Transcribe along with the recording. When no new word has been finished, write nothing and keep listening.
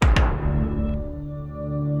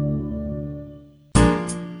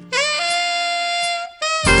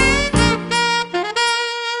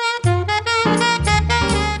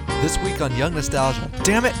Young Nostalgia.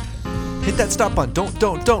 Damn it! Hit that stop button. Don't.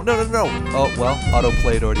 No. Oh, well,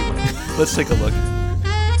 autoplayed already went. Let's take a look.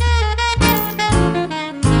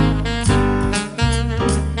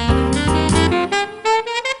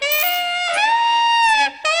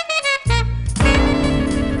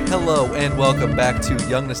 Hello and welcome back to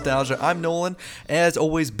Young Nostalgia. I'm Nolan. As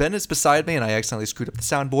always, Ben is beside me and I accidentally screwed up the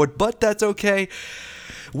soundboard, but that's okay.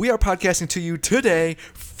 We are podcasting to you today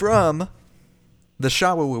from the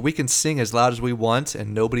shower where we can sing as loud as we want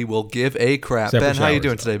and nobody will give a crap. Separate Ben, how you showers,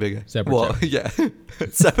 doing today, big guy? Separate showers. Yeah.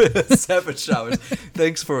 separate showers.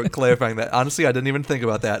 Thanks for clarifying that. Honestly, I didn't even think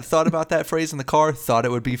about that. Thought about that phrase in the car, thought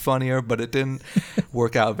it would be funnier, but it didn't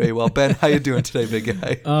work out very well. Ben, how you doing today, big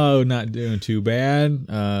guy? Oh, not doing too bad.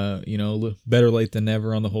 Better late than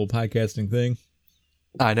never on the whole podcasting thing.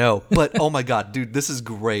 I know, but oh my God, dude, this is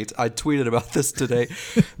great. I tweeted about this today,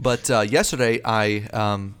 but yesterday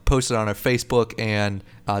I posted on our Facebook and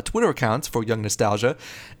Twitter accounts for Young Nostalgia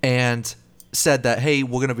and said that, hey,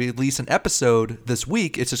 we're going to release an episode this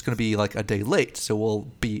week. It's just going to be like a day late, so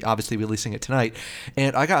we'll be obviously releasing it tonight.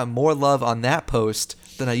 And I got more love on that post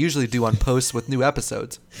than I usually do on posts with new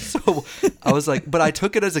episodes. So I was like, but I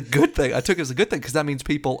took it as a good thing. Because that means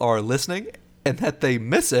people are listening and that they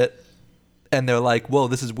miss it. And they're like, whoa,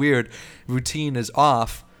 this is weird. Routine is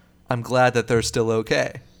off. I'm glad that they're still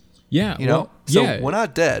okay. Yeah. You know? Well, so yeah. we're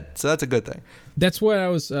not dead. So that's a good thing. That's what I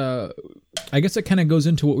was, I guess that kind of goes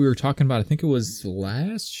into what we were talking about. I think it was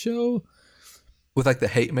last show. With like the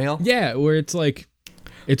hate mail? Yeah, where it's like,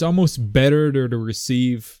 it's almost better to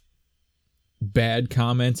receive bad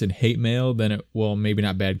comments and hate mail than maybe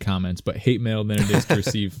not bad comments, but hate mail than it is to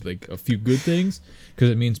receive like a few good things. Because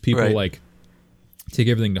it means people right. take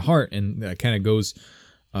everything to heart, and that kind of goes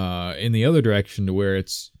in the other direction to where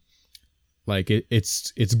it's like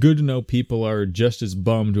it's good to know people are just as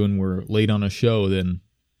bummed when we're late on a show than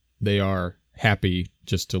they are happy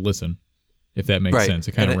just to listen, if that makes sense.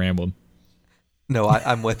 It kind of rambled. No,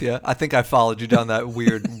 I'm with you. I think I followed you down that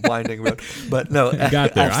weird winding road, but no, I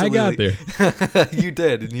got there. You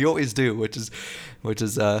did, and you always do, which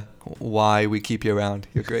is why we keep you around.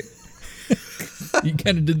 You're great. You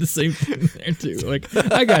kind of did the same thing there too. Like,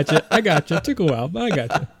 I got you. It took a while, but I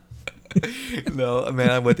got you. No,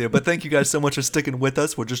 man, I'm with you. But thank you guys so much for sticking with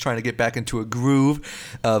us. We're just trying to get back into a groove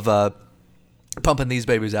of pumping these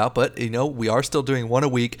babies out. But, we are still doing one a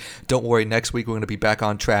week. Don't worry, next week we're going to be back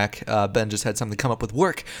on track. Ben just had something come up with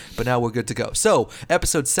work, but now we're good to go. So,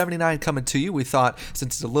 episode 79 coming to you. We thought,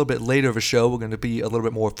 since it's a little bit later of a show, we're going to be a little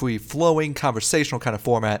bit more free-flowing, conversational kind of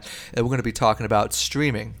format, and we're going to be talking about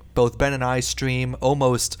streaming. Both Ben and I stream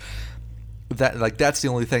almost... that's the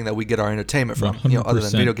only thing that we get our entertainment from, other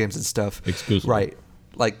than video games and stuff. Exclusively. Right.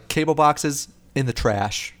 Like cable boxes in the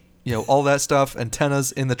trash, all that stuff,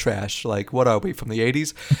 antennas in the trash. Like, what are we, from the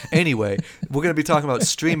 80s? Anyway, we're going to be talking about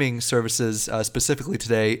streaming services specifically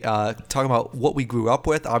today, talking about what we grew up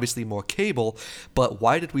with, obviously more cable, but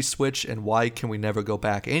why did we switch and why can we never go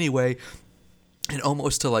back anyway? And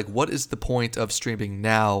almost to like, what is the point of streaming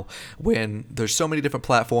now when there's so many different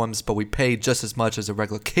platforms, but we pay just as much as a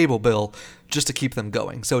regular cable bill just to keep them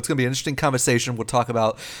going? So it's going to be an interesting conversation. We'll talk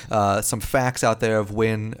about some facts out there of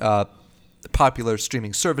when popular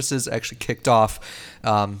streaming services actually kicked off.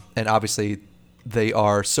 And obviously, they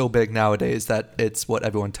are so big nowadays that it's what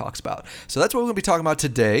everyone talks about. So that's what we're going to be talking about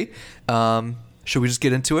today. Should we just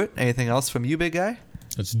get into it? Anything else from you, big guy?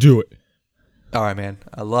 Let's do it. All right, man.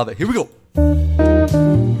 I love it. Here we go.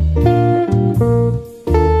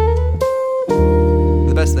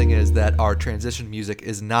 The best thing is that our transition music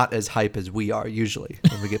is not as hype as we are usually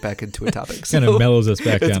when we get back into a topic. Kind of mellows us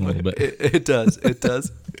back down a little bit. It does.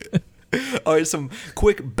 All right, some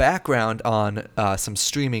quick background on some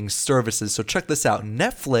streaming services. So check this out.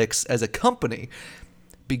 Netflix as a company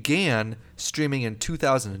began streaming in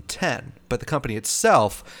 2010, but the company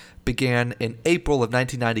itself began in April of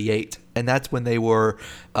 1998, and that's when they were,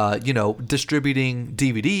 distributing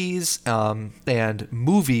DVDs and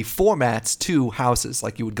movie formats to houses.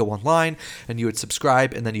 Like, you would go online and you would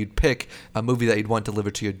subscribe, and then you'd pick a movie that you'd want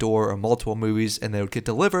delivered to your door, or multiple movies, and they would get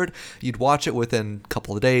delivered. You'd watch it within a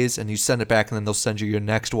couple of days, and you send it back, and then they'll send you your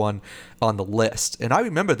next one on the list. And I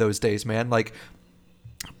remember those days, man. Like,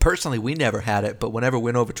 personally, we never had it, but whenever we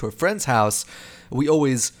went over to a friend's house, we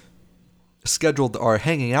always scheduled our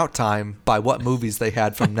hanging out time by what movies they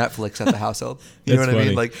had from Netflix at the household. You know what I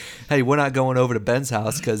mean? Like, hey, we're not going over to Ben's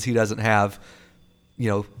house because he doesn't have,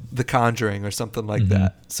 The Conjuring or something like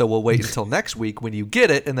that. So we'll wait until next week when you get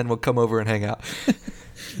it, and then we'll come over and hang out.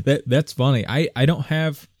 That's funny. I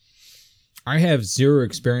have zero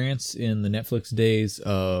experience in the Netflix days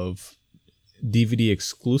of DVD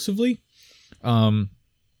exclusively.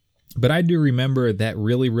 But I do remember that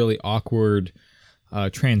really, really awkward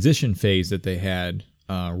transition phase that they had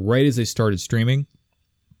right as they started streaming.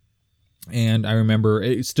 And I remember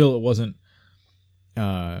it wasn't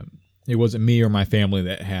me or my family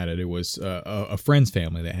that had it. It was a friend's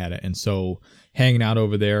family that had it. And so hanging out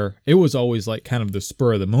over there, it was always like kind of the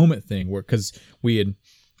spur of the moment thing, where because we had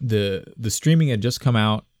the streaming had just come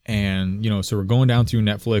out, and so we're going down through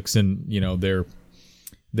Netflix and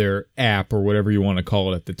their app or whatever you want to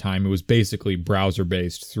call it at the time. It was basically browser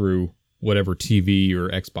based through whatever TV or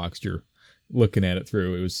Xbox you're looking at it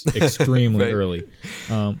through. It was extremely right. early.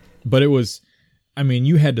 But it was,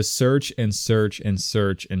 you had to search and search and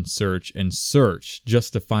search and search and search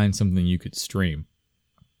just to find something you could stream.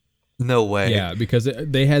 No way. Yeah, because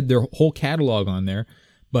they had their whole catalog on there,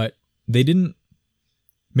 but they didn't.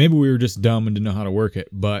 Maybe we were just dumb and didn't know how to work it,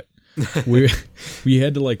 but we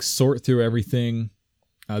had to like sort through everything.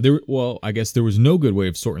 I guess there was no good way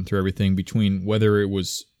of sorting through everything between whether it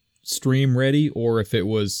was stream ready or if it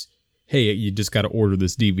was, hey, you just got to order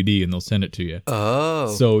this DVD and they'll send it to you.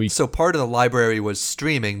 Oh. So part of the library was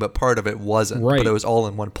streaming, but part of it wasn't. Right. But it was all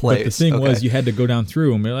in one place. But the thing was, you had to go down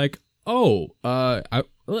through and be like,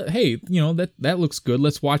 hey, that looks good.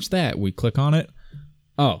 Let's watch that. We click on it.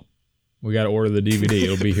 Oh, we got to order the DVD.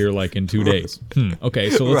 It'll be here like in 2 days.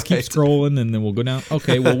 Okay, so let's keep scrolling and then we'll go down.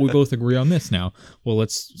 Okay, well, we both agree on this now. Well,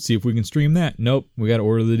 let's see if we can stream that. Nope, we got to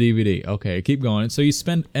order the DVD. Okay, keep going. And so you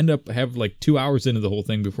have like 2 hours into the whole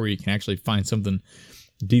thing before you can actually find something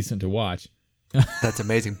decent to watch. That's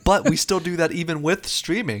amazing. But we still do that even with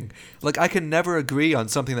streaming. Like, I can never agree on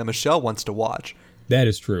something that Michelle wants to watch. That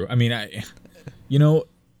is true. I mean,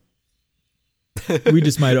 we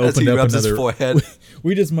just might have opened up another.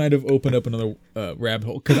 We just might have opened up another rabbit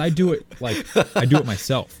hole, because I do it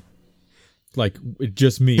myself. Like,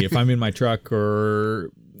 just me. If I'm in my truck or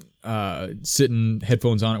sitting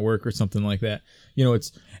headphones on at work or something like that,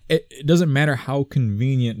 it doesn't matter how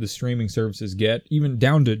convenient the streaming services get, even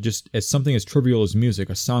down to just as something as trivial as music,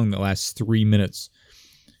 a song that lasts 3 minutes.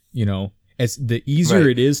 As the easier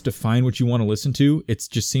it is to find what you want to listen to, it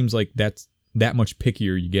just seems like that's that much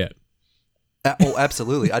pickier you get. Oh,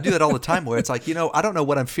 absolutely. I do that all the time where it's like, I don't know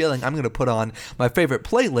what I'm feeling. I'm going to put on my favorite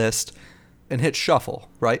playlist and hit shuffle,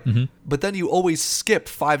 right? Mm-hmm. But then you always skip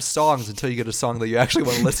 5 songs until you get a song that you actually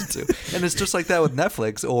want to listen to. And it's just like that with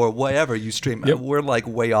Netflix or whatever you stream. Yep. We're like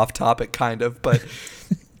way off topic kind of, but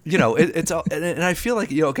it's and I feel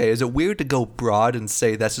like, is it weird to go broad and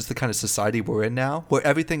say that's just the kind of society we're in now, where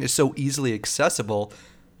everything is so easily accessible,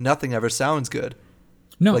 nothing ever sounds good?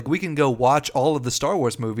 No. Like, we can go watch all of the Star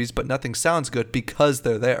Wars movies, but nothing sounds good because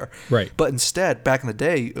they're there. Right. But instead, back in the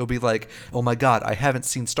day, it would be like, oh my God, I haven't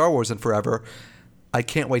seen Star Wars in forever. I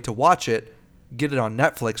can't wait to watch it. Get it on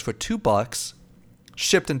Netflix for $2,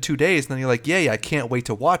 shipped in 2 days. And then you're like, yay, I can't wait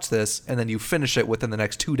to watch this. And then you finish it within the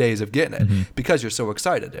next 2 days of getting it because you're so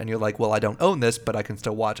excited. And you're like, well, I don't own this, but I can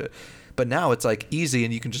still watch it. But now it's like easy,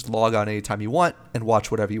 and you can just log on anytime you want and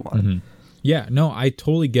watch whatever you want. Mm-hmm. Yeah, no, I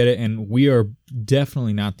totally get it, and we are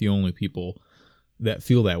definitely not the only people that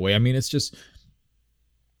feel that way. I mean, it's just,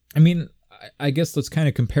 I guess let's kind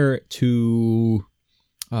of compare it to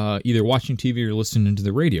either watching TV or listening to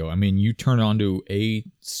the radio. I mean, you turn on to a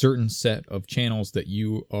certain set of channels that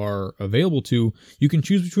you are available to. You can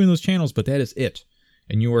choose between those channels, but that is it,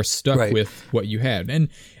 and you are stuck with what you had. And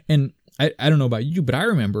I don't know about you, but I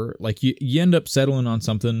remember, like, you end up settling on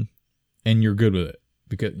something, and you're good with it.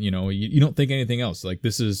 Because, you don't think anything else. Like,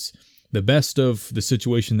 this is the best of the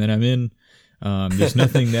situation that I'm in. There's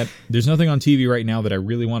nothing on TV right now that I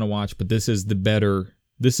really want to watch, but this is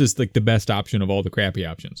like the best option of all the crappy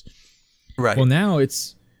options. Right. Well, now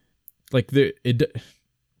it's like you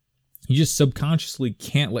just subconsciously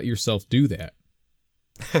can't let yourself do that.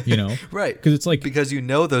 Right. Because it's like, because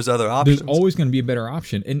those other options. There's always going to be a better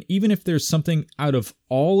option. And even if there's something out of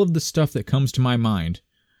all of the stuff that comes to my mind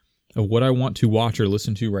of what I want to watch or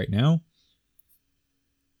listen to right now,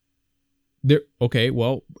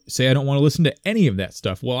 say I don't want to listen to any of that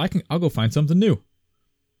stuff. Well, I'll go find something new.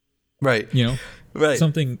 Right. Right.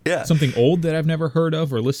 Something old that I've never heard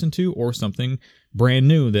of or listened to, or something brand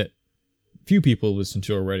new that few people listen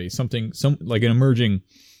to already. Some like an emerging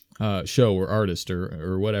show or artist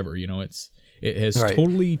or whatever. It has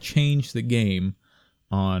totally changed the game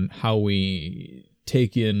on how we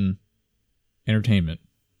take in entertainment.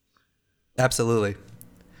 Absolutely.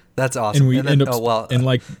 That's awesome. And we end up and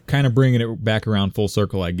like kind of bringing it back around full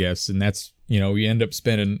circle, I guess. And that's, we end up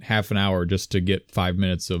spending half an hour just to get 5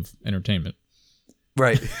 minutes of entertainment.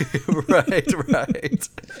 Right, right.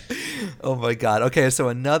 Oh my God. Okay, so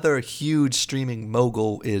another huge streaming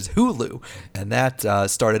mogul is Hulu, and that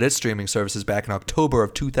started its streaming services back in October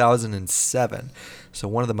of 2007. So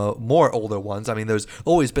one of the more older ones. I mean, there's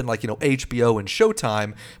always been like, HBO and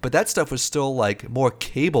Showtime, but that stuff was still like more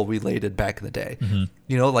cable related back in the day.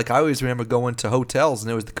 Like I always remember going to hotels and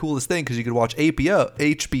it was the coolest thing because you could watch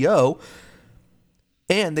HBO,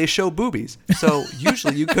 and they show boobies. So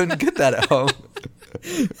usually you couldn't get that at home.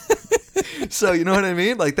 So you know what I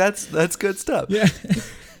mean? Like that's good stuff. Yeah.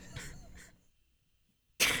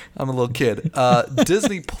 I'm a little kid.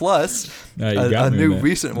 Disney Plus, a new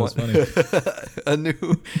recent one.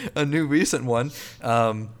 a new recent one.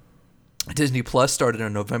 Disney Plus started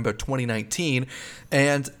in November 2019,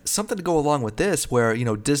 and something to go along with this, where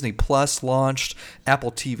Disney Plus launched,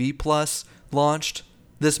 Apple TV Plus launched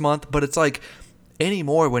this month, but it's like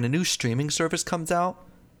anymore when a new streaming service comes out,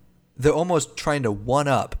 they're almost trying to one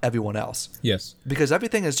up everyone else. Yes. Because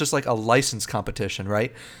everything is just like a license competition,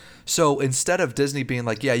 right? So instead of Disney being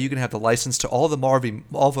like, yeah, you can have the license to all the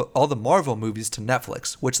Marvel movies to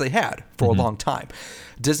Netflix, which they had for a long time,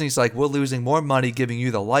 Disney's like, we're losing more money giving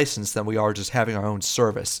you the license than we are just having our own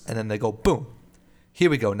service. And then they go, boom, here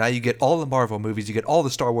we go. Now you get all the Marvel movies, you get all the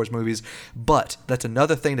Star Wars movies, but that's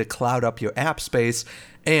another thing to cloud up your app space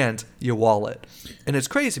and your wallet. And it's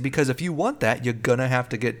crazy because if you want that, you're going to have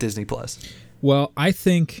to get Disney Plus. Well, I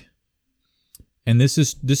think, and this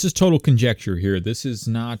is total conjecture here. This is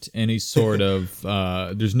not any sort of,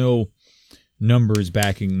 there's no numbers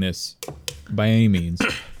backing this by any means.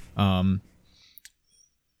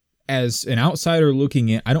 As an outsider looking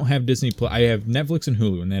in, I don't have Disney Plus. I have Netflix and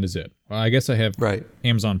Hulu, and that is it. Well, I guess I have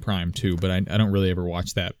Amazon Prime too, but I don't really ever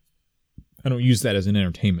watch that. I don't use that as an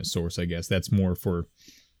entertainment source, I guess. That's more for,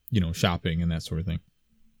 shopping and that sort of thing.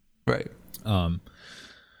 Right.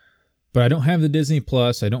 But I don't have the Disney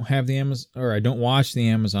Plus. I don't have the Amazon, or I don't watch the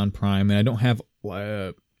Amazon Prime, and I don't have,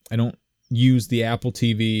 I don't use the Apple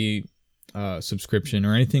TV subscription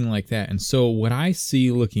or anything like that. And so what I see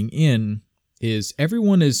looking in is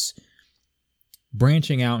everyone is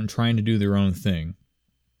branching out and trying to do their own thing.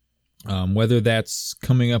 Whether that's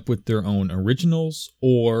coming up with their own originals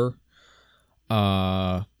or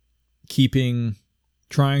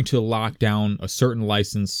trying to lock down a certain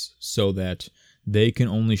license so that they can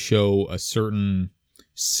only show a certain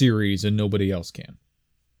series and nobody else can.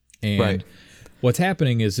 And what's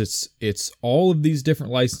happening is it's all of these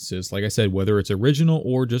different licenses, like I said, whether it's original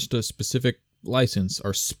or just a specific license,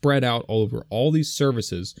 are spread out all over all these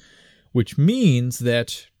services, which means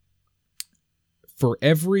that for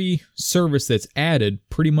every service that's added,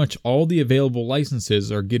 pretty much all the available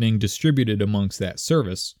licenses are getting distributed amongst that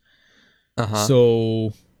service.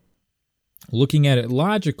 So looking at it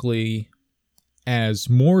logically, as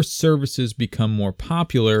more services become more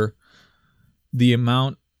popular, the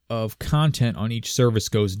amount of content on each service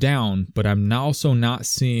goes down, but I'm also not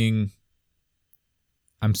seeing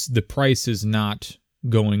the price is not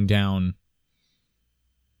going down,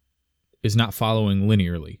 is not following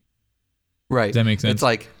linearly. Right. Does that make sense? It's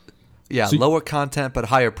like, so lower content but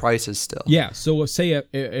higher prices still. Yeah. So say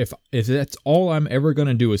if that's all I'm ever going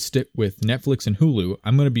to do is stick with Netflix and Hulu,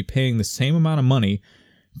 I'm going to be paying the same amount of money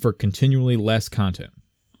for continually less content.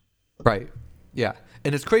 Right. Yeah.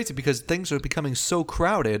 And it's crazy because things are becoming so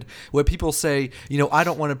crowded where people say, I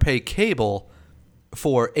don't want to pay cable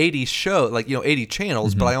for 80 80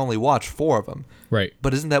 channels, but I only watch 4 of them. Right.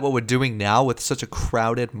 But isn't that what we're doing now with such a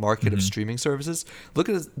crowded market of streaming services? Look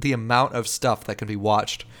at the amount of stuff that can be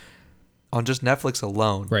watched on just Netflix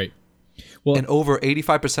alone. Right. Well, and over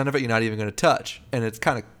 85% of it you're not even going to touch. And it's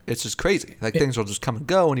just crazy. Like things will just come and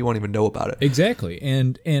go and you won't even know about it. Exactly.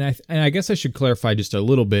 And I guess I should clarify just a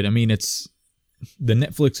little bit. I mean, it's the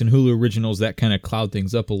Netflix and Hulu originals that kind of cloud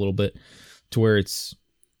things up a little bit to where it's,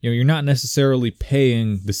 you're not necessarily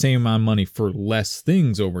paying the same amount of money for less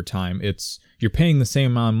things over time. You're paying the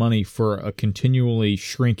same amount of money for a continually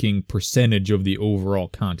shrinking percentage of the overall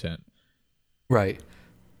content. Right.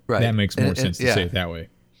 That makes more sense to say it that way.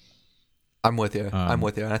 I'm with you.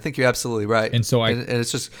 And I think you're absolutely right. And so and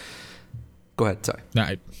it's just, go ahead. Sorry. No,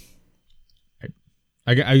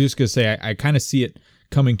 I was just going to say, I kind of see it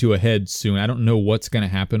coming to a head soon. I don't know what's going to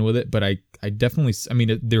happen with it, but I definitely,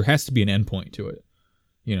 there has to be an endpoint to it.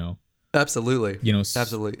 Absolutely.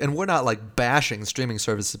 Absolutely. And we're not like bashing streaming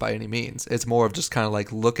services by any means. It's more of just kind of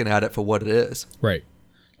like looking at it for what it is. Right.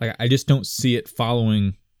 Like I just don't see it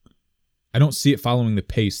following the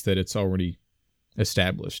pace that it's already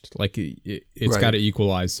established. Like it's got to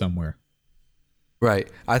equalize somewhere. Right.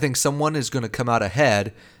 I think someone is going to come out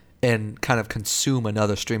ahead and kind of consume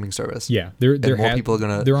another streaming service. Yeah. People are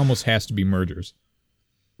going to. There almost has to be mergers.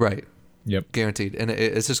 Right. Yep. Guaranteed. And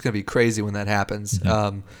it's just going to be crazy when that happens.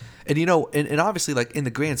 And you know, and obviously, like in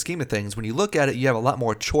the grand scheme of things, when you look at it, you have a lot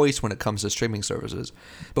more choice when it comes to streaming services.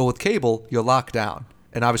 But with cable, you're locked down.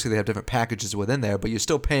 And obviously, they have different packages within there, but you're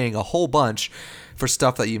still paying a whole bunch for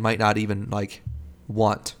stuff that you might not even like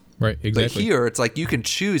want. Right, exactly. But here, it's like you can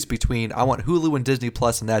choose between I want Hulu and Disney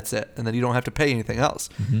Plus, and that's it. And then you don't have to pay anything else.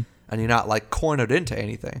 And you're not like cornered into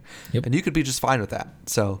anything. Yep. And you could be just fine with that.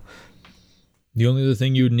 So the only other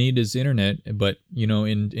thing you would need is internet. But, you know,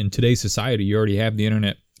 in today's society, you already have the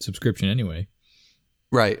internet subscription anyway.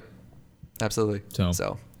 Right. Absolutely.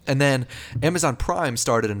 So. And then Amazon Prime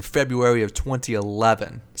started in February of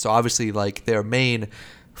 2011. So obviously, like their main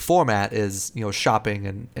format is, you know,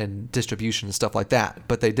 shopping and distribution and stuff like that.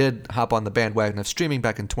 But they did hop on the bandwagon of streaming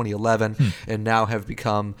back in 2011 and now have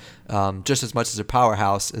become just as much as a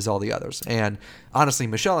powerhouse as all the others. And honestly,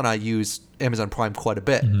 Michelle and I use Amazon Prime quite a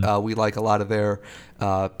bit. We like a lot of their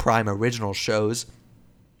Prime original shows.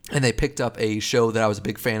 And they picked up a show that I was a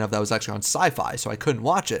big fan of that was actually on Sci-Fi, so I couldn't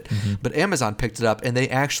watch it. But Amazon picked it up, and they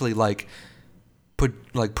actually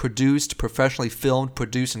produced, professionally filmed,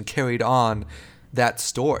 produced, and carried on that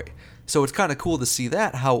story. So it's kind of cool to see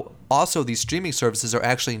that, how also these streaming services are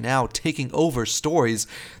actually now taking over stories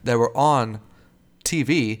that were on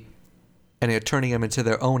TV, and they're turning them into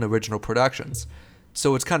their own original productions.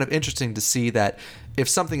 So it's kind of interesting to see that if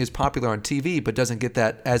something is popular on TV but doesn't get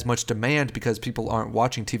that as much demand because people aren't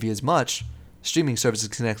watching TV as much, streaming services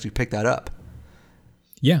can actually pick that up.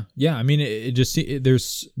 Yeah. I mean,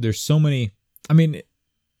 there's so many. I mean,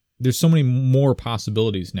 there's so many more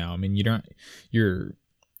possibilities now. I mean, you're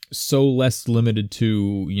so less limited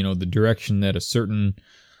to, you know, the direction that a certain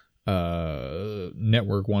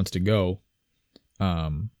network wants to go.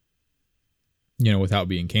 You know, without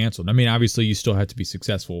being canceled. I mean, obviously, you still have to be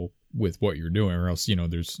successful with what you're doing, or else, you know,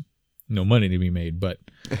 there's no money to be made. But,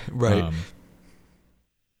 right.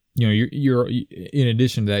 You know, you're in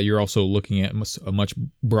addition to that, you're also looking at a much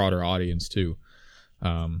broader audience too,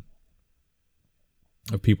 of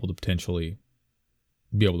people to potentially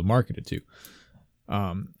be able to market it to.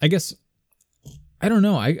 I guess I don't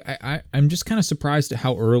know. I'm just kind of surprised at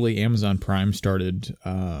how early Amazon Prime started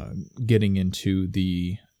getting into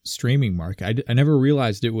the streaming market. I never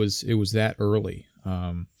realized it was that early.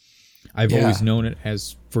 I've always known it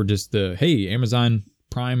as for just the, hey, Amazon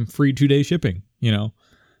Prime free 2-day shipping, you know?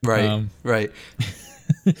 Right. Right.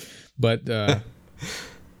 But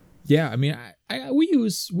yeah, I mean, we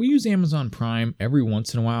use Amazon Prime every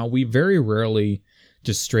once in a while. We very rarely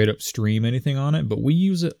just straight up stream anything on it, but we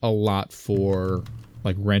use it a lot for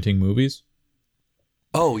like renting movies.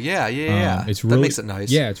 Oh, yeah. It's really, that makes it nice.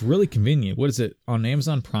 Yeah, it's really convenient. What is it? On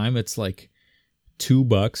Amazon Prime, it's like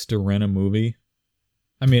 $2 to rent a movie.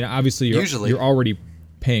 I mean, obviously, you're already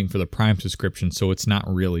paying for the Prime subscription, so it's not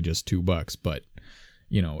really just $2, but,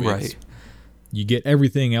 you know, right. You get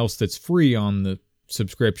everything else that's free on the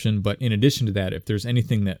subscription, but in addition to that, if there's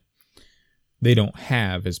anything that they don't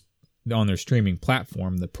have as on their streaming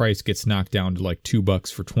platform, the price gets knocked down to like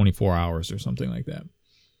 $2 for 24 hours or something like that.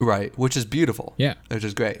 Right, which is beautiful. Yeah, which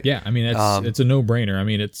is great. Yeah, I mean it's a no-brainer. I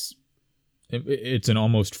mean it's an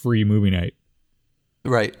almost free movie night.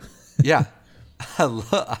 Right. Yeah, I love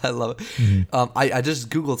it. Mm-hmm. I just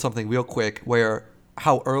Googled something real quick where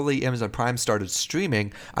how early Amazon Prime started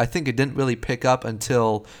streaming. I think it didn't really pick up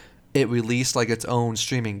until it released like its own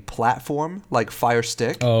streaming platform, like Fire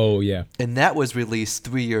Stick. Oh, yeah. And that was released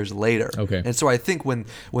 3 years later. Okay. And so I think when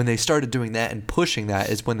they started doing that and pushing that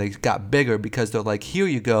is when they got bigger, because they're like, here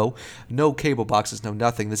you go, no cable boxes, no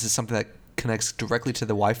nothing. This is something that connects directly to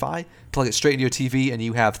the Wi-Fi. Plug it straight into your TV, and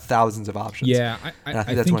you have thousands of options. Yeah,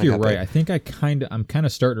 I think you're right. I think I'm kind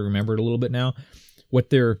of starting to remember it a little bit now. What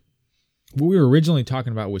we were originally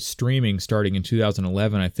talking about was streaming starting in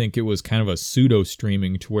 2011. I think it was kind of a pseudo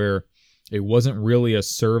streaming to where it wasn't really a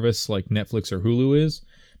service like Netflix or Hulu is,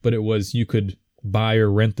 but it was you could buy or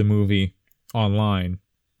rent the movie online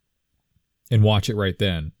and watch it right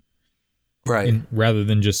then. Right. And rather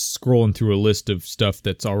than just scrolling through a list of stuff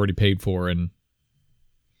that's already paid for and,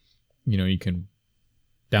 you know, you can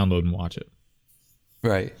download and watch it.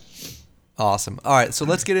 Right. Awesome. All right, so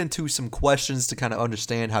let's get into some questions to kind of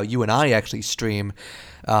understand how you and I actually stream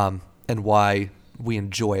and why we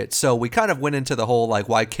enjoy it. So we kind of went into the whole like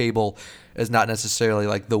why cable is not necessarily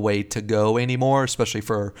like the way to go anymore, especially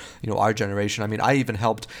for, you know, our generation. I mean, I even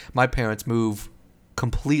helped my parents move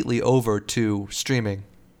completely over to streaming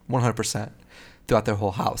 100% throughout their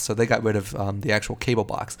whole house. So they got rid of the actual cable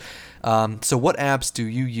box. So what apps do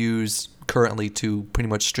you use currently to pretty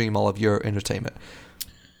much stream all of your entertainment?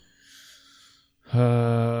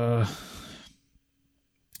 I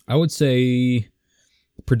would say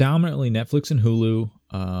predominantly Netflix and Hulu.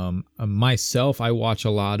 Myself, I watch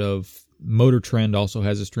a lot of Motor Trend. Also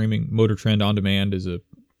has a streaming. Motor Trend On Demand is a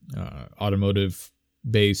automotive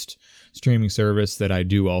based streaming service that I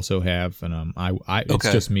do also have, and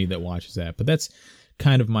it's just me that watches that. But that's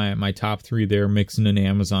kind of my top three there, mixing in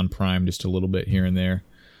Amazon Prime just a little bit here and there.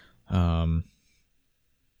 But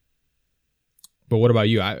what about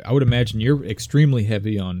you? I would imagine you're extremely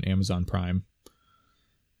heavy on Amazon Prime.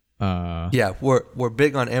 Yeah, we're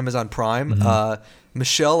big on Amazon Prime. Mm-hmm.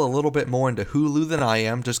 Michelle a little bit more into Hulu than I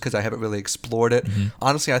am, just because I haven't really explored it. Mm-hmm.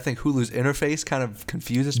 Honestly, I think Hulu's interface kind of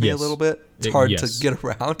confuses me a little bit. It's Yes. hard to get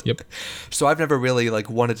around. Yep. So I've never really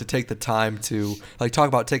wanted to take the time to talk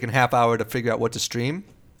about taking a half hour to figure out what to stream.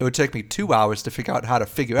 It would take me 2 hours to figure out how to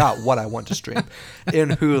figure out what I want to stream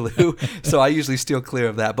in Hulu. So I usually steer clear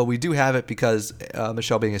of that. But we do have it because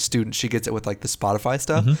Michelle, being a student, she gets it with the Spotify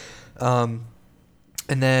stuff. Mm-hmm.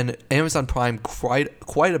 And then Amazon Prime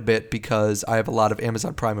quite a bit because I have a lot of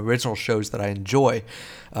Amazon Prime original shows that I enjoy,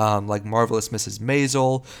 like Marvelous Mrs.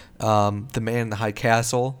 Maisel, The Man in the High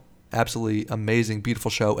Castle. Absolutely amazing, beautiful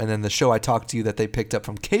show. And then the show I talked to you that they picked up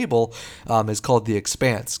from cable is called The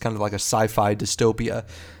Expanse, kind of like a sci-fi dystopia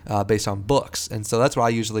based on books. And so that's what I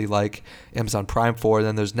usually like Amazon Prime for. And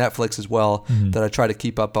then there's Netflix as well that I try to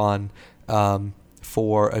keep up on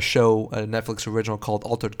for a show, a Netflix original called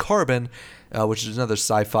Altered Carbon, which is another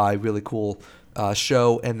sci-fi, really cool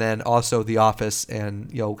show. And then also The Office, and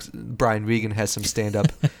Brian Regan has some stand-up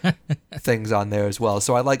things on there as well.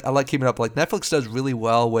 So I like keeping up. Netflix does really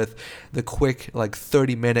well with the quick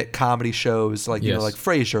 30-minute comedy shows, like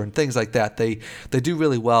Frasier and things like that. They do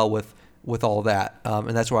really well with all that,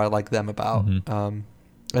 and that's where I like them about. And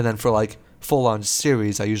then for full-on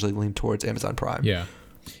series, I usually lean towards Amazon Prime. Yeah,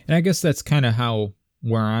 and I guess that's kind of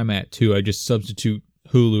where I'm at too. I just substitute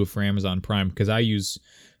Hulu for Amazon Prime because I use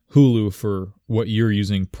Hulu for what you're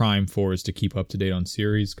using Prime for, is to keep up to date on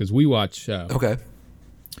series. Because we watch The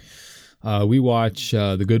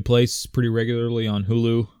Good Place pretty regularly on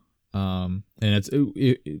Hulu, and it's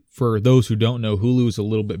for those who don't know, Hulu is a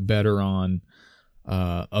little bit better on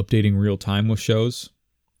updating real time with shows.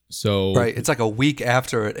 So right, it's like a week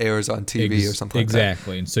after it airs on TV or something.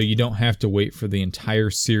 Exactly, and so you don't have to wait for the entire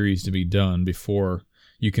series to be done before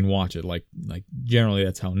you can watch it. Like generally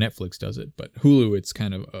that's how Netflix does it, but Hulu, it's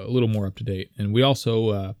kind of a little more up to date. And we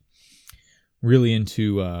also really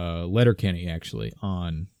into Letterkenny actually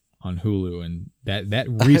on Hulu, and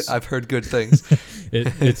that I've heard good things.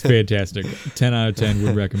 It's fantastic. 10 out of 10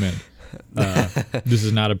 would recommend. This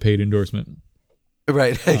is not a paid endorsement.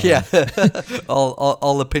 Right. Yeah.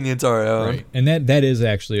 all opinions are our own. Right. And that is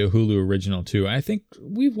actually a Hulu original too. I think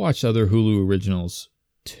we've watched other Hulu originals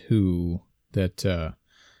too that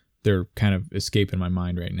they're kind of escaping my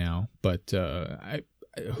mind right now. But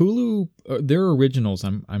Hulu, their originals,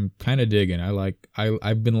 I'm kind of digging.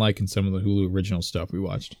 I've been liking some of the Hulu original stuff we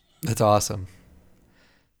watched. That's awesome.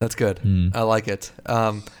 That's good. I like it.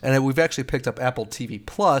 And then we've actually picked up Apple TV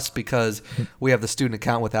Plus because we have the student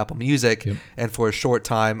account with Apple Music. Yep. And for a short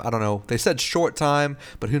time, I don't know, they said short time,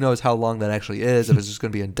 but who knows how long that actually is, if it's just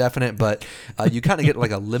going to be indefinite. But you kind of get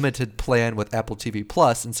a limited plan with Apple TV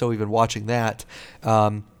Plus. And so we've been watching that.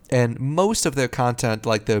 And most of their content,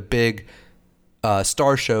 their big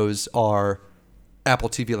star shows, are Apple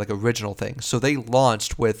TV original things. So they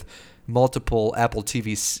launched with multiple Apple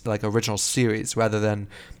TV original series rather than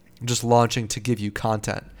just launching to give you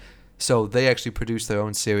content. So they actually produce their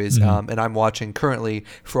own series, and I'm watching currently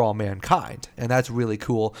For All Mankind, and that's really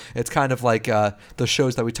cool. It's kind of like the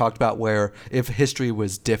shows that we talked about where if history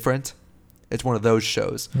was different, it's one of those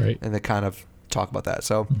shows, right? And they kind of talk about that.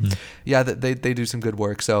 So yeah, they do some good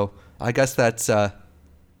work. So I guess that's what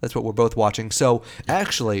we're both watching. So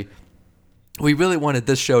actually, we really wanted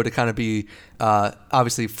this show to kind of be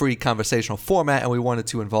obviously free conversational format, and we wanted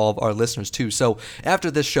to involve our listeners too. So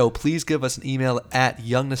after this show, please give us an email at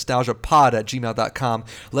youngnostalgiapod@gmail.com.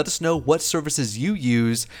 Let us know what services you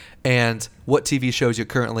use and what TV shows you're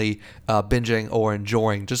currently binging or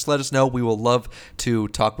enjoying. Just let us know. We will love to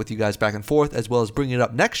talk with you guys back and forth, as well as bring it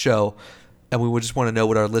up next show. And we would just want to know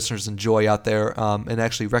what our listeners enjoy out there, and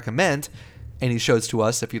actually recommend any shows to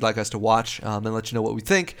us if you'd like us to watch, and let you know what we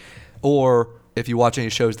think. Or if you watch any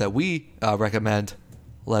shows that we recommend,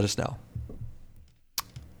 let us know.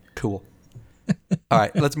 Cool. All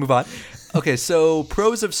right, let's move on. Okay, so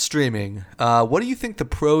pros of streaming. What do you think the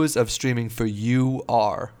pros of streaming for you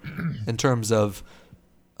are in terms of,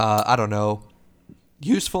 I don't know,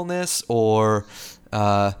 usefulness or...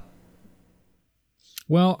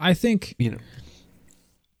 Well, I think the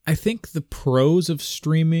pros of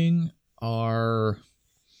streaming are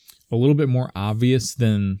a little bit more obvious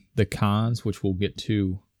than the cons, which we'll get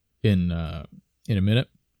to in a minute.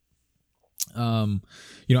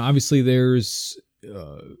 Obviously there's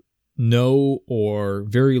no or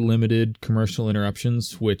very limited commercial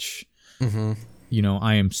interruptions, which,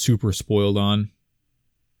 I am super spoiled on,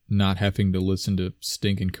 not having to listen to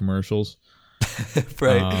stinking commercials.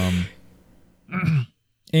 Right.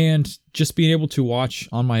 And just being able to watch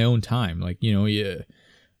on my own time. Like, we're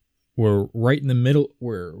right in the middle.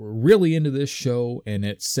 We're really into this show, and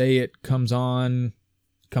it comes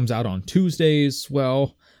out on Tuesdays.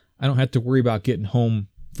 Well, I don't have to worry about getting home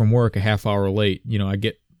from work a half hour late.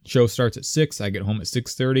 Show starts at 6. I get home at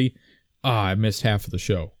 6:30. I missed half of the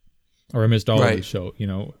show, or I missed all of the show.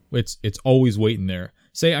 It's always waiting there.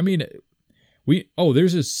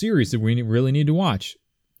 There's a series that we really need to watch.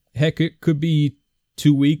 Heck, it could be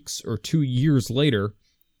 2 weeks or 2 years later.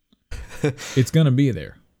 It's gonna be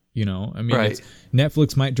there.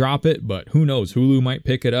 Netflix might drop it, but who knows? Hulu might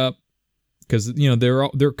pick it up, because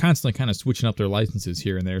they're constantly kind of switching up their licenses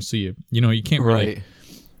here and there. So you can't really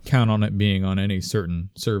count on it being on any certain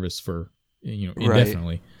service for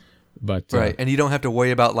indefinitely. But and you don't have to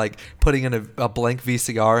worry about like putting in a blank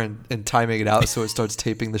VCR and timing it out so it starts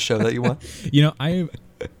taping the show that you want. I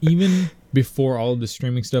even before all of the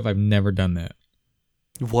streaming stuff, I've never done that.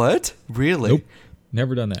 What? Really? Nope.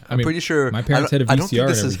 Never done that. I'm pretty sure my parents had a VCR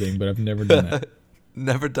and everything, but I've never done that.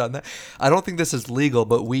 Never done that. I don't think this is legal,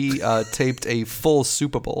 but we taped a full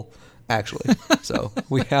Super Bowl, actually. So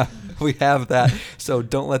we have that. So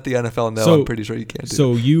don't let the NFL know. I'm pretty sure you can't do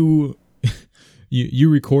so that. You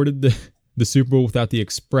recorded the Super Bowl without the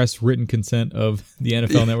express written consent of the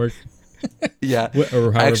NFL Network? Yeah.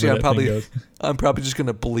 Or actually, I'm probably just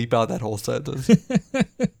gonna bleep out that whole sentence.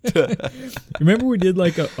 Remember we did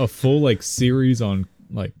like a full like series on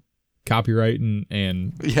like copyright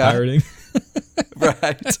and pirating?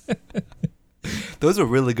 Right. Those were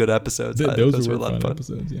really good episodes. Those were a lot of fun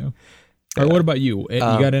episodes. Yeah. All right. What about you? You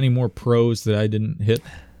got any more pros that I didn't hit?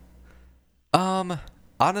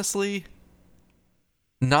 Honestly,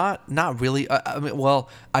 not really.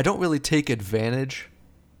 I don't really take advantage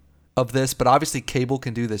of this, but obviously cable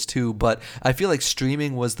can do this too. But I feel like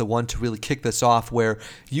streaming was the one to really kick this off, where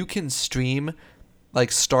you can stream, like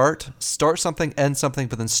start something, end something,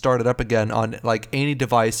 but then start it up again on like any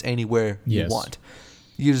device, anywhere you want.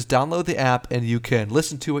 You just download the app and you can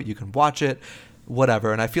listen to it, you can watch it,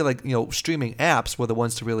 whatever. And I feel like streaming apps were the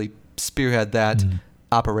ones to really spearhead that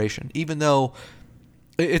operation, even though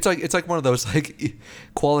it's like one of those like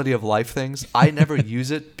quality of life things. I never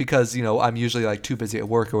use it because I'm usually like too busy at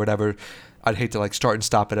work or whatever. I'd hate to like start and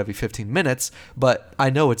stop it every 15 minutes, but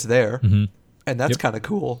I know it's there, and that's kind of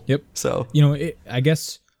cool. Yep. So I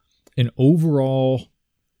guess an overall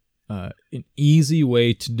an easy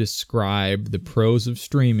way to describe the pros of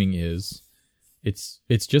streaming is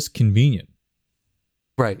it's just convenient.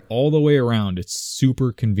 Right. All the way around, it's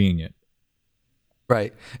super convenient.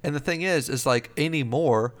 Right. And the thing is like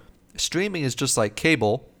anymore, streaming is just like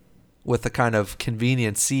cable with the kind of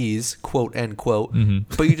conveniences, quote, end quote,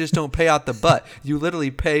 but you just don't pay out the butt. You literally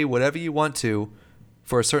pay whatever you want to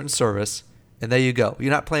for a certain service, and there you go.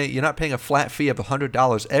 You're not paying a flat fee of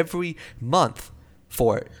 $100 every month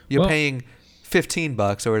for it. You're paying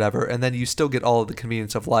 $15 or whatever, and then you still get all of the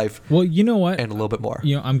convenience of life. Well, you know what? And a little bit more.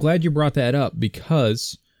 I'm glad you brought that up,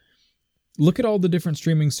 because look at all the different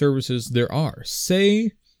streaming services there are.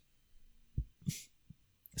 Say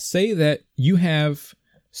that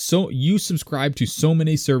you subscribe to so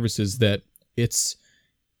many services that it's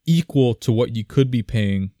equal to what you could be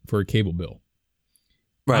paying for a cable bill.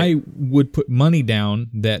 Right. I would put money down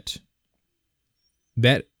that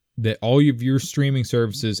all of your streaming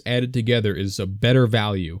services added together is a better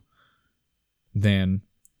value than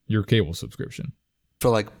your cable subscription. For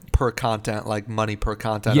like per content, like money per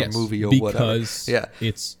content or movie or whatever. Because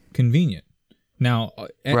it's convenient. Now,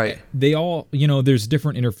 they all, there's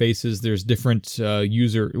different interfaces. There's different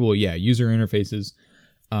user interfaces,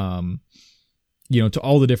 to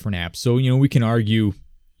all the different apps. So, we can argue,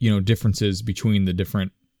 differences between the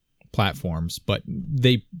different platforms, but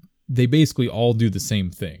they basically all do the same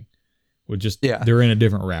thing. With just, they're in a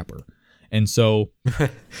different wrapper. And so,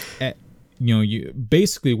 you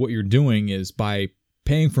basically what you're doing is by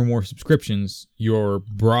paying for more subscriptions, you're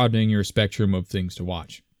broadening your spectrum of things to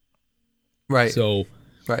watch. Right. So,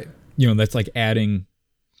 that's like adding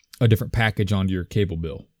a different package onto your cable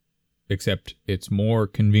bill, except it's more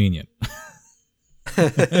convenient.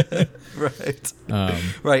 Right.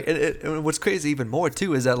 Right. And what's crazy even more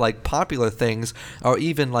too is that like popular things are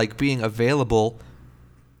even like being available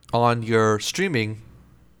on your streaming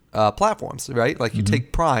platforms, right? Like you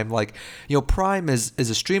take Prime, like, Prime is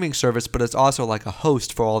a streaming service, but it's also like a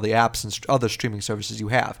host for all the apps and other streaming services you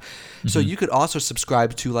have. So you could also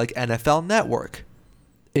subscribe to like NFL Network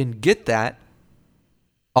and get that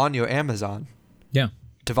on your Amazon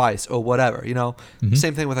device or whatever,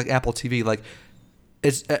 Same thing with like Apple TV. Like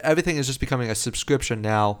everything is just becoming a subscription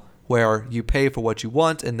now where you pay for what you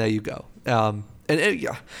want and there you go. I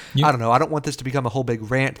don't know. I don't want this to become a whole big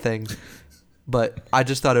rant thing, but I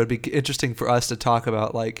just thought it would be interesting for us to talk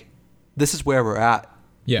about, like, this is where we're at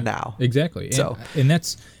now. Exactly. So, and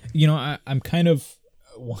that's, I'm kind of,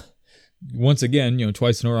 once again,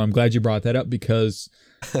 twice in a row, I'm glad you brought that up because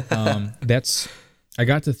I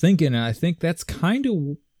got to thinking, and I think that's kind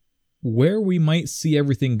of where we might see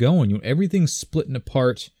everything going. Everything's splitting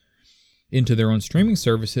apart into their own streaming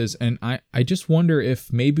services, and I just wonder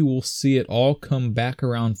if maybe we'll see it all come back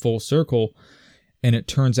around full circle, and it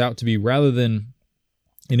turns out to be, rather than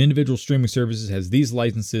an individual streaming services has these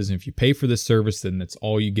licenses, and if you pay for this service, then that's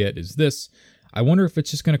all you get is this. I wonder if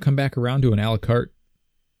it's just going to come back around to an a la carte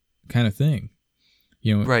kind of thing.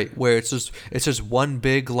 Right, where it's just one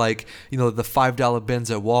big, like, the $5 bins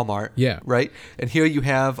at Walmart. Right? And here you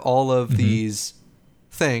have all of these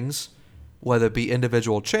things, whether it be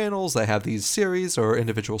individual channels that have these series or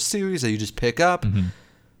individual series that you just pick up, and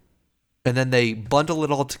then they bundle it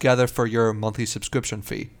all together for your monthly subscription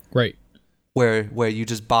fee. Right. Where you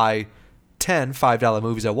just buy 10 $5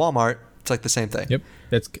 movies at Walmart, it's like the same thing. Yep.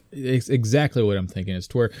 It's exactly what I'm thinking. It's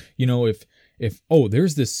to where, if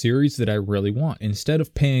there's this series that I really want, instead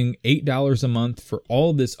of paying $8 a month for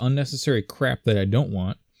all this unnecessary crap that I don't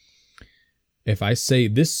want, if I say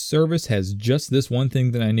this service has just this one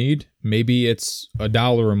thing that I need, maybe it's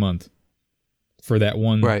 $1 a month for that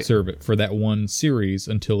one service, for that one series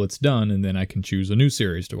until it's done, and then I can choose a new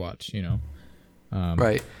series to watch,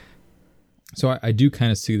 Right. So I do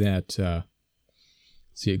kind of see that,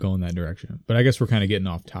 see it go in that direction. But I guess we're kind of getting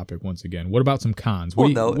off topic once again. What about some cons?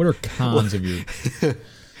 What are cons of your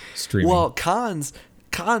streaming? Well, cons,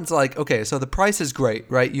 like, okay, so the price is great,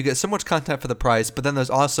 right? You get so much content for the price, but then there's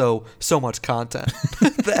also so much content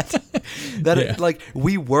that like,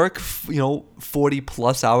 we work, 40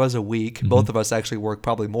 plus hours a week. Both of us actually work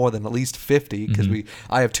probably more than at least 50 because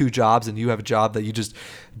I have 2 jobs and you have a job that you just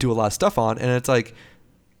do a lot of stuff on. And it's like,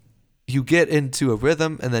 you get into a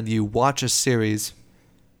rhythm and then you watch a series,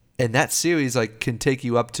 and that series like can take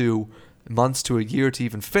you up to months to a year to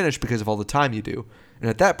even finish because of all the time you do. And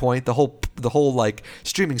at that point, the whole like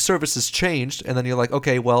streaming service has changed, and then you're like,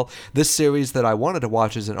 okay, well, this series that I wanted to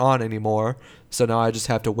watch isn't on anymore, so now I just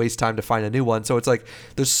have to waste time to find a new one. So it's like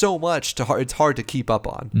there's so much it's hard to keep up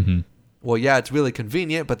on. Well, yeah, it's really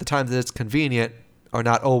convenient, but the times that it's convenient are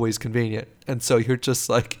not always convenient, and so you're just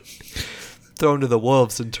like thrown to the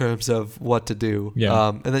wolves in terms of what to do.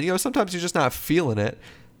 And then sometimes you're just not feeling it,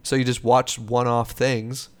 so you just watch one-off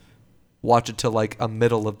things. Watch it till like a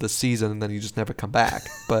middle of the season, and then you just never come back.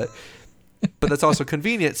 But that's also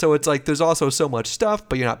convenient. So it's like there's also so much stuff,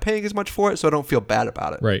 but you're not paying as much for it, so I don't feel bad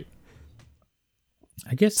about it. Right.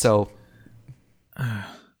 I guess so. I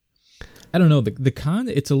don't know. The con,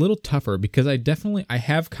 it's a little tougher because I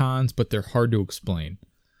have cons, but they're hard to explain.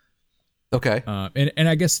 Okay. And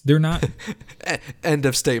I guess they're not. End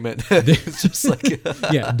of statement. It's just like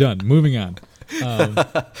yeah, done. Moving on.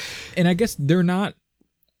 And I guess they're not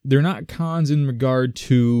cons in regard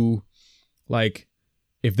to, like,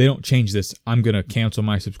 if they don't change this, I'm going to cancel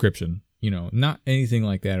my subscription. Not anything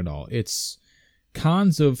like that at all. It's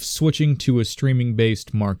cons of switching to a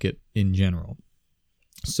streaming-based market in general.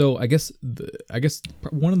 So I guess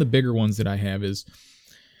one of the bigger ones that I have is,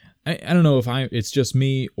 I don't know if it's just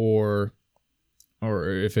me or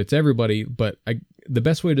if it's everybody, but the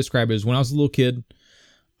best way to describe it is when I was a little kid,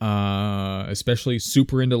 especially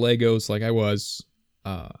super into Legos like I was,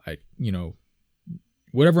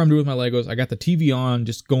 whatever I'm doing with my Legos, I got the TV on,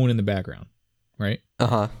 just going in the background, right?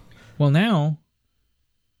 Well, now,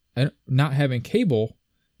 not having cable,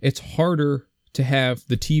 it's harder to have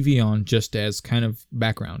the TV on just as kind of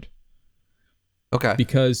background. Okay.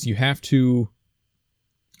 Because you have to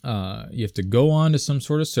go on to some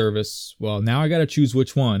sort of service. Well, now I got to choose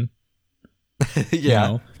which one.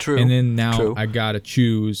 Yeah, true. And then now I got to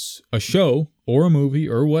choose a show or a movie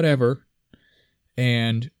or whatever.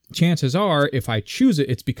 And chances are, if I choose it,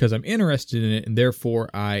 it's because I'm interested in it, and therefore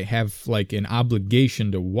I have like an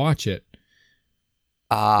obligation to watch it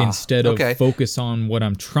instead of focus on what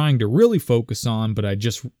I'm trying to really focus on. But I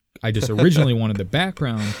just originally wanted the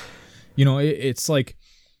background. It's like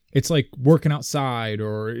it's like working outside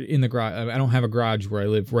or in the garage. I don't have a garage where I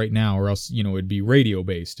live right now, or else, it'd be radio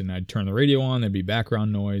based and I'd turn the radio on. There'd be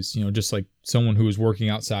background noise, just like someone who was working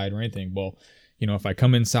outside or anything. Well, if I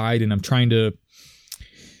come inside and I'm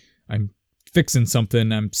fixing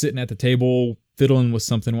something, I'm sitting at the table fiddling with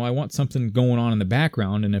something. Well, I want something going on in the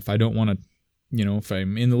background. And if I don't want to, if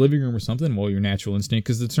I'm in the living room or something, well, your natural instinct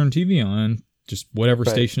is to turn TV on, just whatever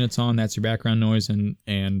station it's on, that's your background noise.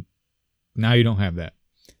 And now you don't have that.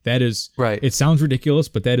 That is right. It sounds ridiculous,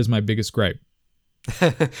 but that is my biggest gripe.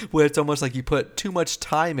 Where it's almost like you put too much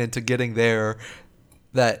time into getting there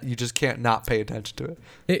that you just can't not pay attention to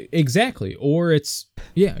it. Exactly. Or it's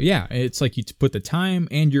like you put the time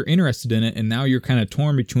and you're interested in it, and now you're kind of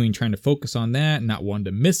torn between trying to focus on that and not wanting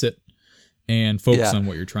to miss it and focus on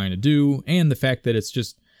what you're trying to do, and the fact that it's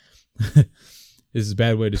just this is a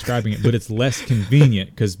bad way of describing it, but it's less convenient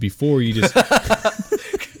because before you just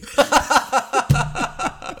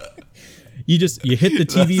you hit the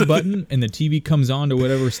TV button and the TV comes on to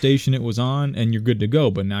whatever station it was on and you're good to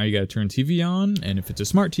go. But now you got to turn TV on, and if it's a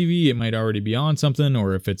smart TV, it might already be on something.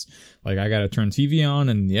 Or if it's like I got to turn TV on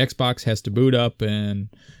and the Xbox has to boot up and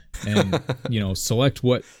select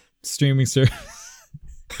what streaming service.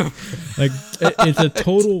 Like it's a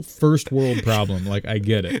total first world problem. Like I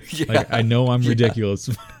get it. Yeah, like I know I'm ridiculous,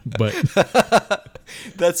 but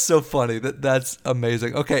that's so funny. That's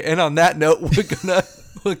amazing. Okay, and on that note,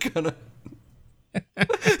 we're gonna.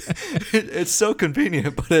 It's so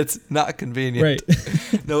convenient, but it's not convenient.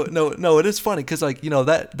 Right. No. It is funny because,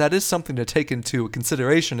 that is something to take into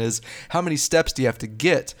consideration. Is how many steps do you have to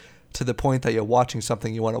get to the point that you're watching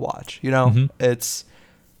something you want to watch? Mm-hmm. It's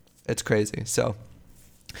crazy. So,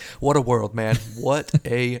 what a world, man! What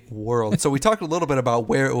a world. So we talked a little bit about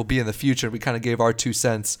where it will be in the future. We kind of gave our 2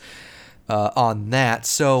 cents on that.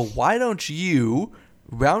 So why don't you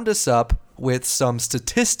round us up with some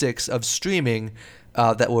statistics of streaming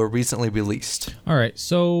that were recently released? All right.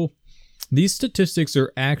 So these statistics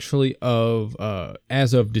are actually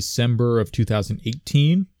as of December of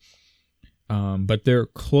 2018. But they're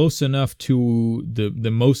close enough to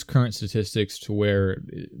the most current statistics to where,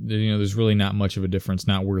 there's really not much of a difference,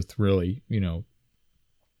 not worth really,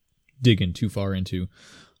 digging too far into.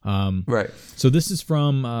 Right. So this is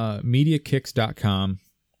from MediaKicks.com.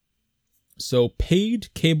 So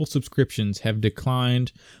paid cable subscriptions have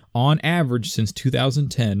declined on average since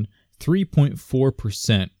 2010,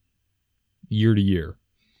 3.4% year to year,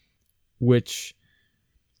 which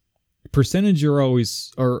percentages are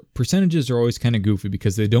always kind of goofy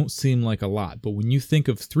because they don't seem like a lot. But when you think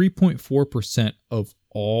of 3.4% of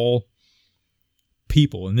all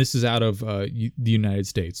people, and this is out of the United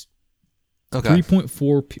States, okay,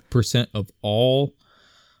 3.4% of all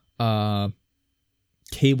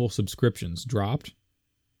cable subscriptions dropped.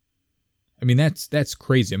 I mean, that's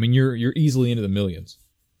crazy. I mean, you're easily into the millions.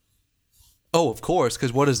 Oh, of course,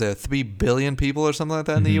 because what is there, 3 billion people or something like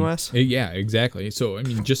that in the U.S.? Yeah, exactly. So, I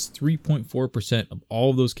mean, just 3.4% of all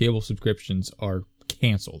of those cable subscriptions are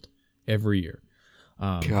canceled every year.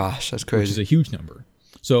 Gosh, that's crazy. Which is a huge number.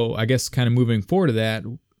 So, I guess kind of moving forward to that,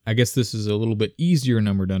 I guess this is a little bit easier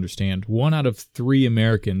number to understand. 1 out of 3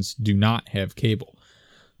 Americans do not have cable.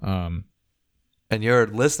 And you're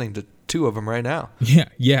listening to 2 of them right now.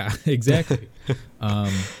 Yeah, exactly.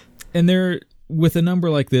 And with a number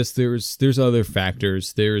like this, there's other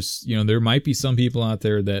factors. There might be some people out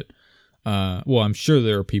there that, I'm sure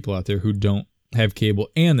there are people out there who don't have cable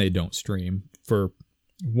and they don't stream for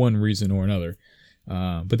one reason or another.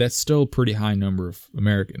 But that's still a pretty high number of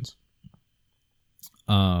Americans.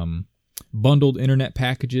 Bundled internet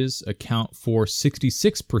packages account for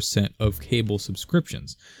 66% of cable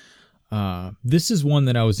subscriptions. This is one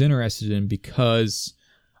that I was interested in because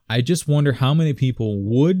I just wonder how many people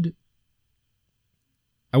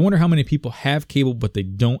have cable, but they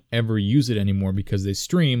don't ever use it anymore because they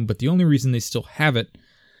stream. But the only reason they still have it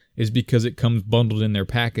is because it comes bundled in their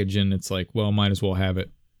package, and it's like, well, might as well have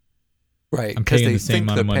it. Right, I'm because paying they the same think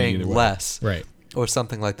amount they're of money paying either way. less, right, or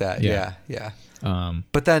something like that. Yeah.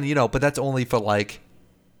 But then but that's only for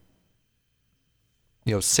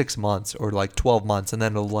 6 months or 12 months, and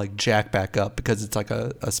then it'll jack back up because it's like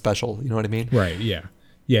a special. You know what I mean? Right. Yeah.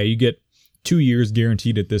 You get 2 years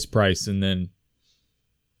guaranteed at this price, and then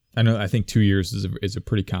I think 2 years is a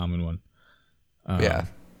pretty common one. Yeah.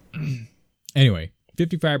 Anyway,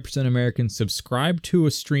 55% of Americans subscribe to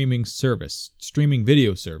a streaming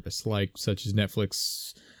video service, such as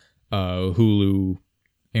Netflix, Hulu,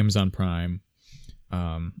 Amazon Prime.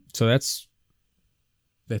 So that's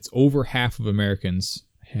over half of Americans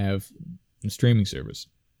have a streaming service.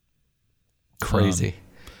 Crazy.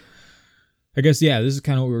 I guess, yeah, this is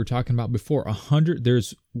kind of what we were talking about before.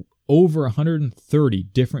 There's over 130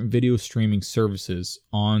 different video streaming services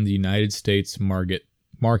on the United States market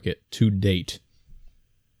to date.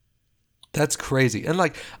 That's crazy. And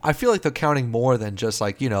like, I feel like they're counting more than just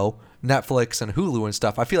like, you know, Netflix and Hulu and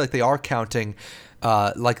stuff. I feel like they are counting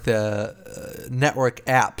like the network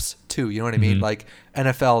apps too. You know what I mean? Like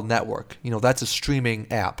NFL Network, you know, that's a streaming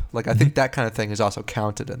app. Like I think that kind of thing is also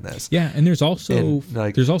counted in this. Yeah, and there's also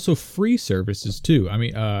free services too. I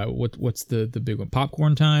mean, what's the big one?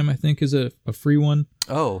 Popcorn Time, I think, is a free one.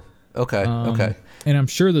 Oh, okay, okay. And I'm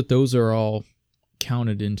sure that those are all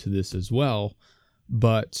counted into this as well.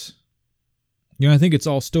 But you know, I think it's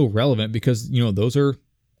all still relevant because, you know, those are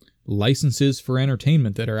licenses for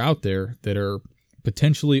entertainment that are out there that are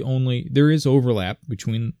potentially there is overlap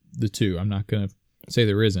between the two. I'm not going to say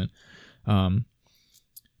there isn't.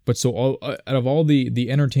 But so out of all the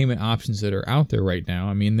entertainment options that are out there right now,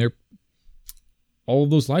 I mean, all of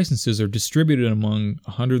those licenses are distributed among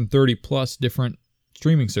 130 plus different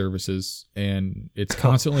streaming services, and it's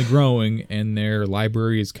constantly growing, and their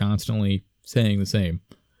library is constantly saying the same.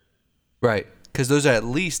 Right. Because those are at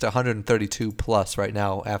least 132 plus right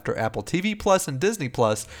now after Apple TV Plus and Disney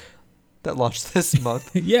Plus that launched this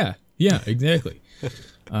month. Yeah, exactly.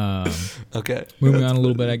 Okay. Moving on a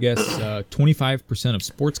little bit, I guess. 25% of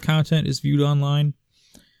sports content is viewed online.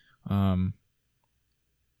 You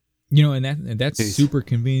know, and that's super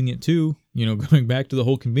convenient too. You know, going back to the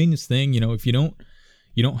whole convenience thing. You know, if you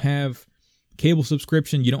don't have cable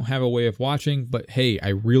subscription, you don't have a way of watching. But hey, I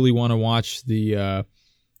really want to watch the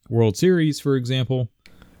World Series, for example.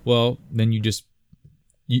 Well, then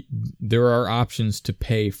there are options to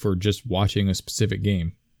pay for just watching a specific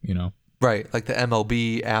game. You know. Right, like the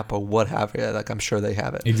MLB app or what have you. Like I'm sure they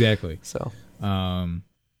have it. Exactly. So,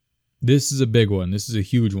 this is a big one. This is a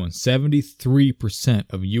huge one.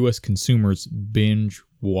 73% of U.S. consumers binge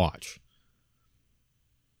watch.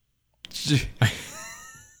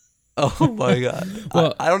 Oh my God!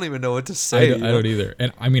 Well, I don't even know what to say. I don't either.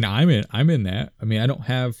 And I mean, I'm in that. I mean, I don't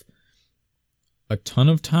have a ton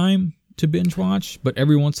of time to binge watch, but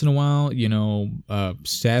every once in a while, you know,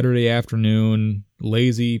 Saturday afternoon,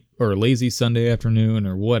 lazy Sunday afternoon,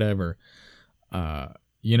 or whatever.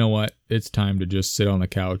 You know what? It's time to just sit on the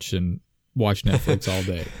couch and watch Netflix all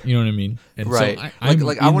day. You know what I mean? And right. So I'm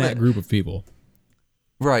in that group of people.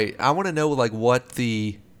 Right. I want to know like what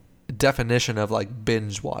the definition of like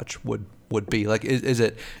binge watch would be. Like is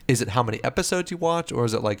it how many episodes you watch, or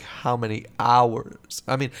is it like how many hours?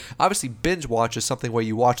 I mean, obviously binge watch is something where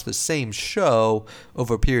you watch the same show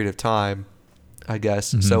over a period of time, I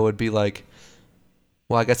guess. So it would be like,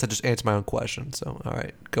 well, I guess I just answered my own question. So all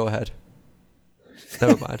right, go ahead.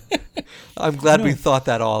 Never mind. I'm glad we thought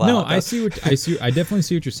that all out. No, I definitely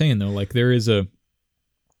see what you're saying though. Like does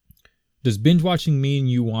binge watching mean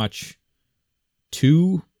you watch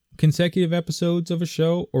 2 consecutive episodes of a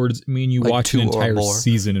show, or does it mean you like watch an entire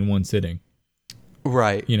season in one sitting?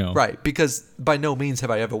 Right. You know. Right. Because by no means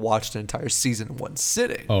have I ever watched an entire season in one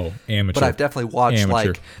sitting. Oh, amateur. But I've definitely watched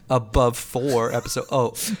like above 4 episodes.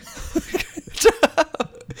 Oh.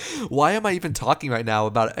 Why am I even talking right now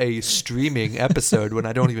about a streaming episode when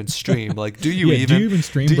I don't even stream? Like, do you even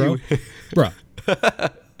stream, bro? Bro.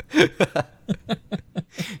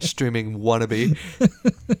 Streaming wannabe.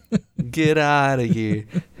 Get out of here.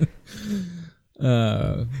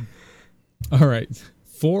 All right.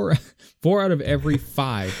 4 out of every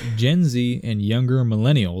 5 Gen Z and younger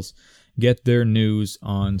millennials get their news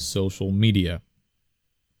on social media.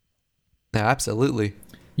 Yeah, absolutely.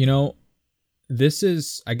 You know, this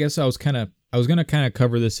is, I guess I was going to kind of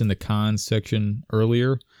cover this in the cons section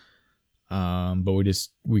earlier. But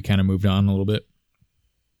we kind of moved on a little bit.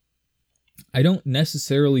 I don't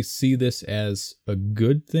necessarily see this as a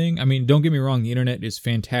good thing. I mean, don't get me wrong, the internet is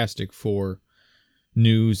fantastic for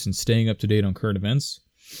news and staying up to date on current events.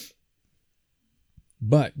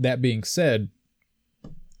 But that being said,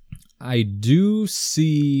 I do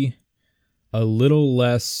see a little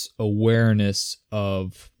less awareness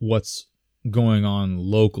of what's going on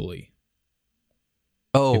locally.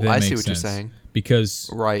 Oh, I see what you're saying. Because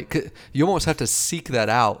right, you almost have to seek that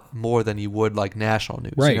out more than you would like national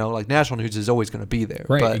news. Right. You know, like national news is always going to be there.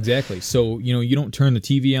 Right, but exactly. So, you know, you don't turn the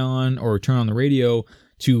TV on or turn on the radio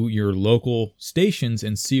to your local stations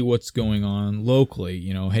and see what's going on locally.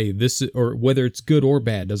 You know, hey, or whether it's good or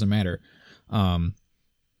bad, doesn't matter.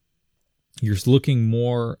 You're looking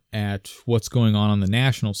more at what's going on the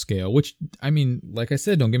national scale, which, I mean, like I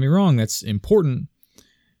said, don't get me wrong, that's important,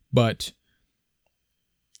 but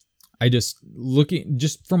I just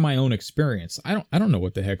from my own experience, I don't know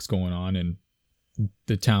what the heck's going on in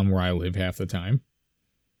the town where I live half the time.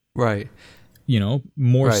 Right.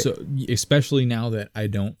 more Right. so, especially now that I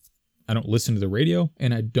don't listen to the radio,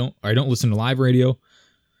 and I don't listen to live radio,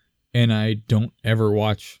 and I don't ever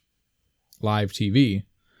watch live TV.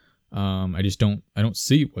 I don't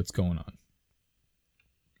see what's going on.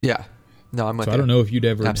 Yeah. No, I'm with So you. I don't know if you'd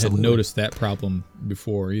ever Absolutely. had noticed that problem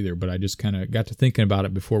before either, but I just kind of got to thinking about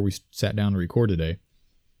it before we sat down to record today.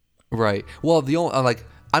 Right. Well, the only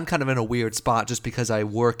I'm kind of in a weird spot just because I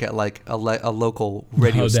work at like a local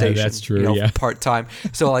radio station. That's true. Yeah. Part time.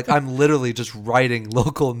 So like I'm literally just writing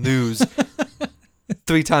local news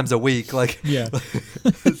 3 times a week. Like Yeah.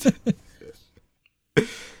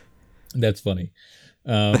 That's funny.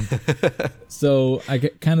 So I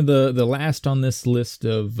get kind of the last on this list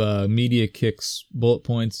of Media Kicks bullet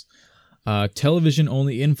points. Television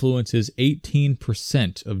only influences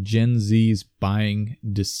 18% of Gen Z's buying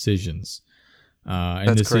decisions. And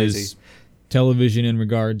That's this crazy. is television in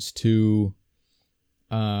regards to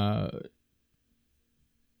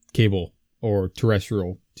cable or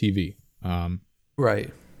terrestrial TV. right.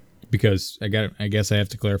 Because I guess I have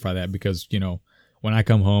to clarify that because, when I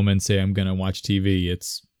come home and say I'm going to watch TV,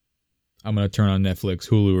 I'm going to turn on Netflix,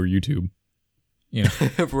 Hulu, or YouTube.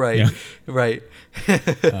 Right. Yeah. Right.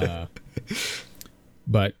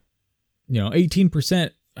 But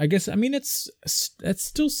 18%, I guess, I mean, that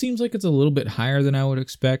still seems like it's a little bit higher than I would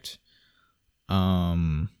expect.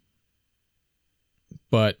 But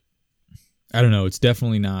I don't know. It's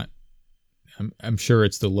definitely not, I'm sure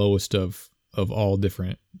it's the lowest of all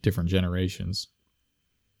different generations.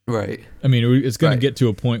 Right. I mean, it's going Right. to get to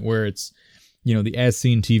a point where it's, the as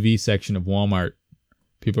seen TV section of Walmart.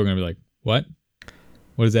 People are going to be like, "What?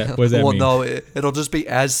 What does that? What does that Well, mean?" no, it'll just be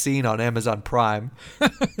as seen on Amazon Prime.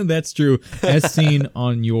 That's true. As seen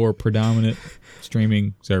on your predominant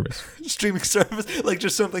streaming service. Streaming service, like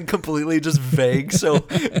just something completely just vague. So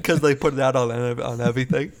because they put it out on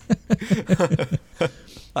everything.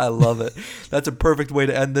 I love it. That's a perfect way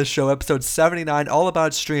to end this show. Episode 79, all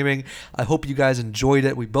about streaming. I hope you guys enjoyed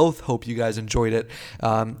it. We both hope you guys enjoyed it.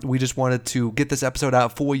 We just wanted to get this episode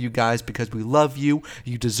out for you guys because we love you.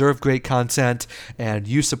 You deserve great content, and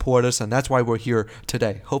you support us, and that's why we're here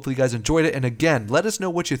today. Hopefully you guys enjoyed it. And again, let us know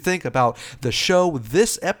what you think about the show,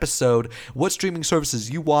 this episode, what streaming services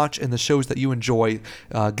you watch, and the shows that you enjoy.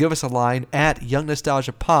 Give us a line at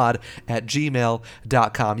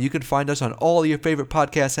youngnostalgiapod@gmail.com. You can find us on all your favorite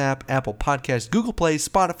podcast app, Apple Podcasts, Google Play,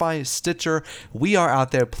 Spotify, Stitcher. We are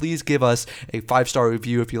out there. Please give us a 5-star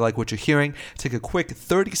review if you like what you're hearing. Take a quick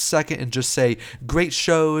 30-second and just say great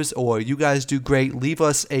shows or you guys do great. Leave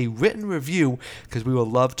us a written review because we will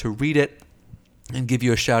love to read it and give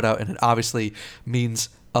you a shout out, and it obviously means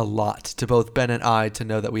a lot to both Ben and I to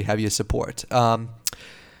know that we have your support.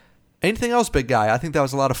 Anything else, big guy? I think that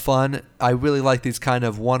was a lot of fun. I really like these kind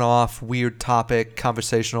of one-off, weird topic,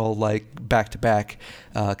 conversational, like back-to-back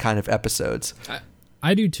kind of episodes.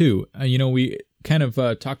 I do too. We kind of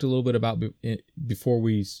talked a little bit about before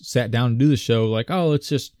we sat down to do the show, like, oh, let's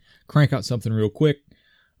just crank out something real quick.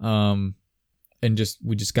 And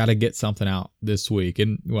we just got to get something out this week.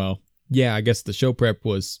 And well, yeah, I guess the show prep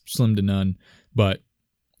was slim to none, but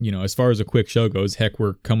as far as a quick show goes, heck,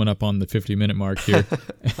 we're coming up on the 50-minute mark here.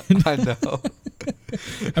 I know.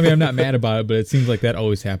 I mean, I'm not mad about it, but it seems like that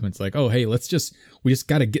always happens. Like, oh, hey, we just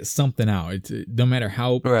got to get something out. It's no matter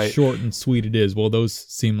how Right. short and sweet it is. Well, those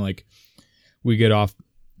seem like we get off,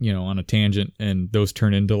 on a tangent, and those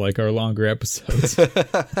turn into like our longer episodes.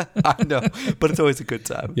 I know, but it's always a good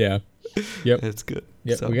time. Yeah. Yep. It's good.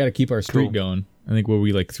 Yep. So, We got to keep our streak cool. going. I think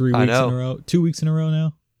we like 3 I weeks in know. a row, 2 weeks in a row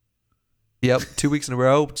now. Yep, 2 weeks in a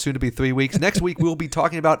row, soon to be 3 weeks. Next week we'll be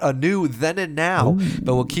talking about a new Then and Now,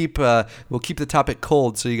 but we'll keep the topic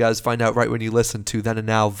cold so you guys find out right when you listen to Then and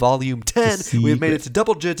Now Volume 10. We have made it to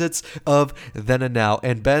double digits of Then and Now,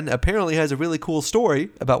 and Ben apparently has a really cool story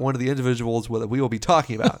about one of the individuals that we will be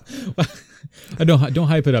talking about. I don't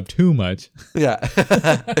hype it up too much. Yeah,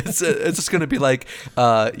 it's just gonna be like,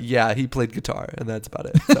 yeah, he played guitar, and that's about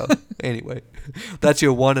it. So anyway, that's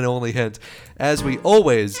your one and only hint. As we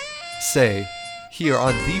always say here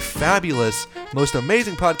on the fabulous, most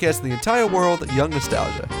amazing podcast in the entire world, Young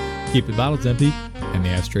Nostalgia. Keep the bottles empty and the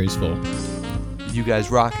ashtrays full. You guys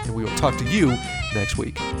rock, and we will talk to you next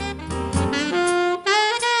week.